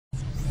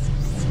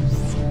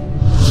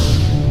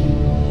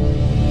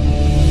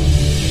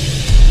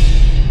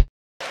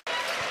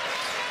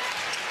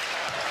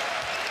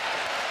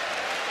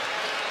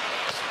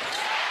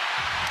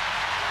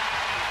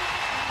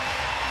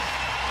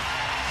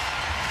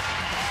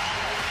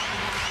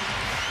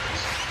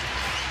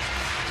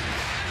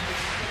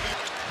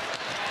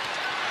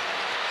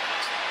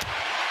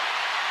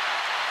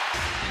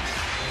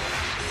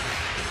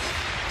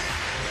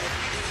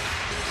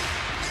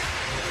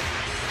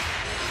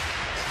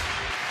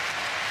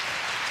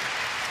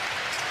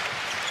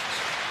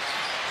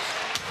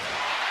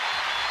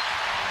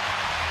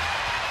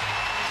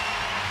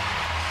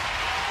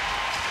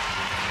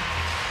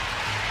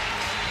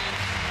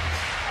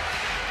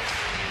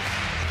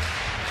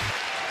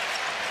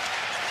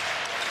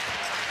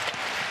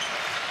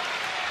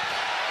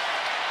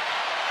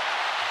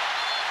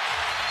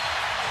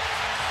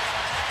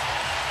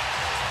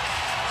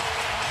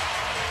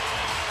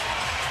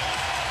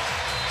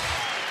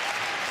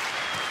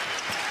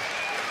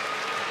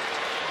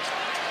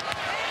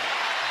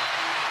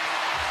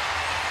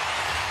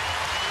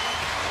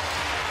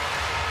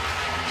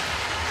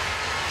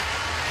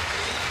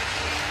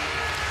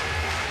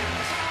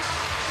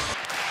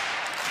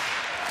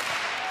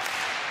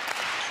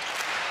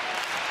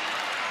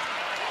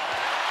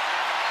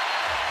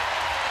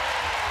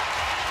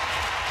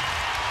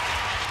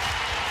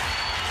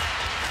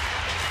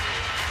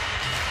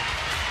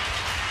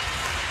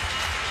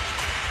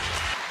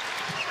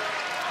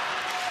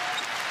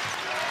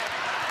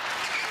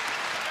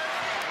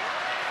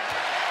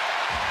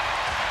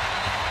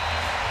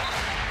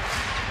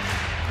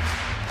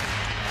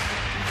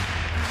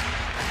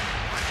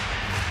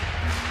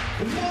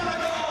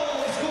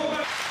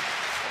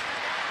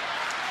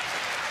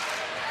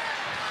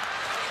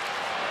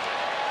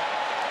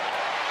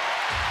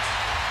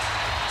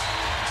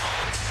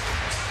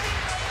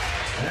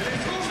And it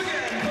goes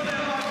again for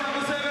Denmark,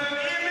 number 7,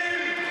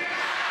 Emil.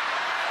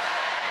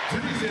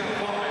 Tunisia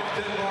 5,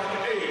 Denmark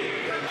 8.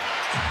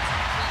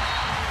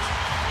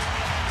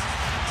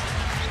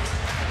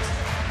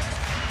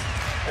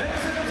 And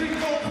 17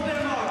 goal for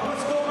Denmark.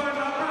 Let's go by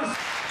numbers.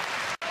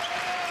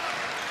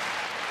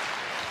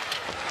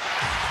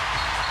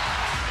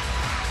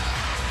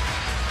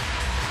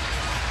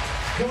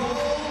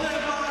 Goal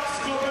Denmark,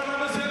 score by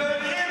number 7,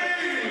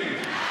 Emil.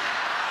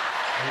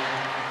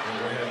 And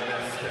we have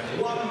less than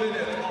 1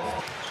 minute off.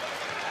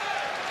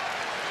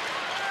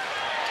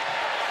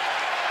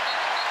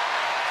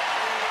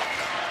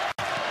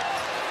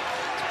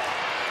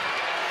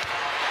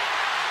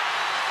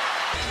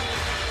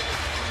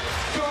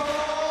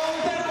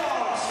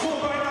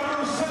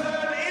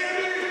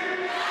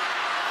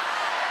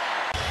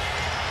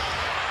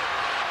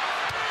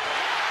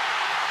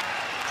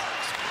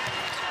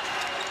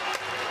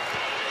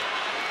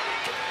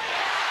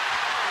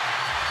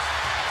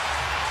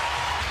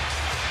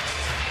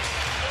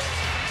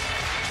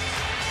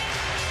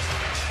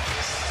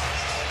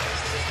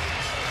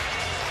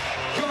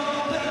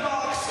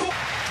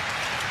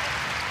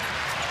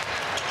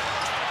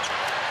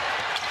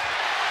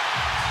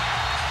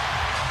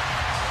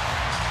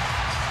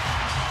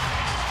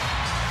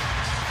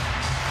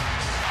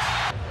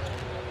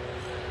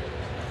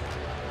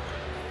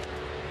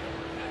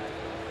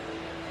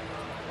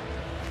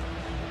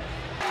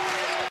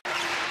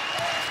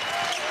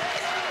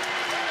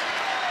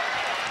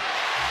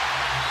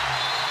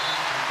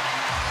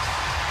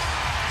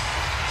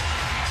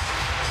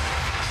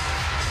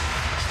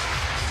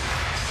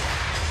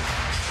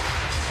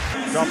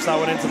 Drops that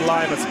one into the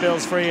line, but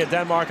spills free. And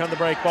Denmark on the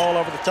break, ball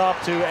over the top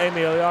to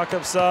Emil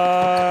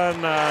Jakobsen.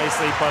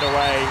 Nicely put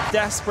away.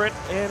 Desperate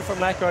in from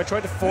Lekko,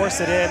 tried to force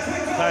it in.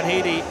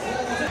 Planhidi.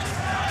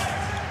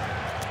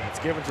 It's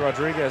given to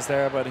Rodriguez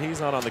there, but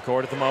he's not on the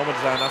court at the moment.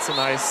 And that's a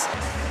nice.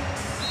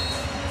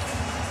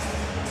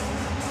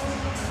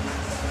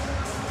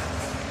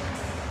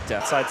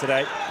 Depth side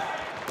today.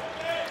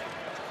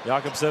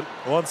 Jakobsen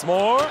once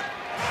more.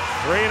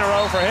 3 in a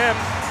row for him.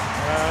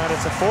 And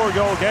it's a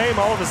 4-goal game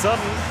all of a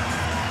sudden.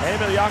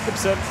 Emil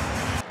Jakobsen.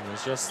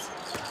 There's just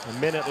a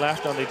minute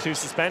left on the 2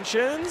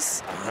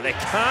 suspensions. Oh, they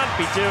can't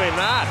be doing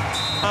that.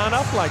 On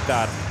up like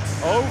that.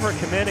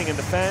 Over-committing in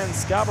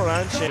defense.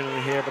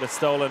 Gabaranchi here, but it's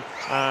stolen.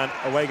 And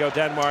away go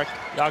Denmark.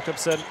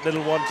 Jakobsen,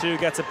 little 1-2,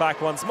 gets it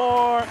back once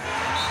more.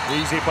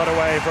 Easy put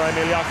away for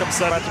Emil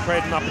Jakobsen. About to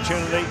create an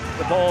opportunity.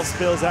 The ball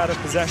spills out of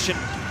possession.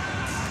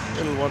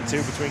 Little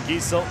 1-2 between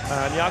Giesel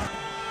and Jakobsen.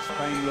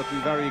 Spain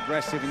looking very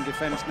aggressive in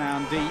defence now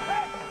and deep.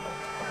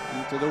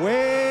 Into the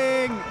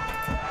wing.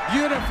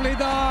 Beautifully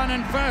done,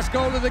 and first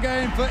goal of the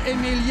game for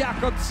Emil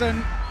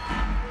Jakobsen.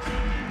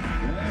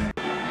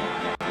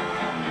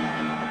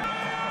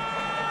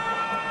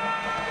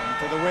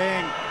 Into the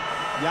wing.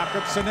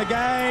 Jakobsen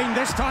again.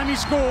 This time he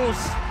scores.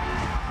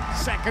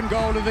 Second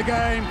goal of the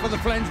game for the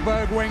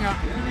Flensburg winger.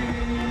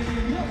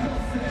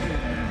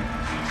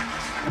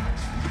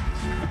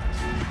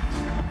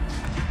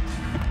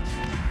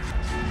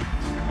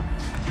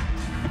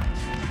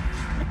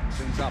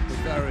 Up a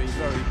very,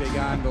 very big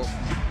angle.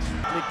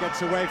 It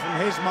gets away from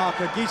his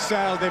marker,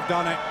 Giesel, they've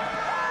done it.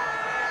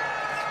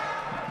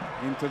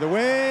 Into the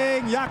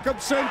wing,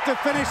 Jakobsen to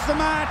finish the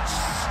match.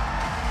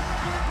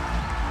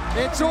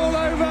 It's all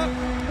over.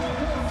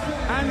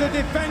 And the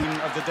defense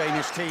of the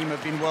Danish team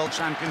have been world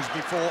champions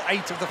before,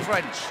 8 of the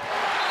French.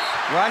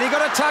 Well, he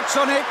got a touch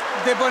on it,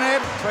 Debonnet,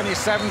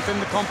 27th in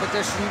the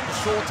competition. The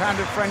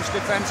short-handed French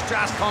defense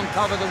just can't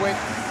cover the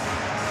width.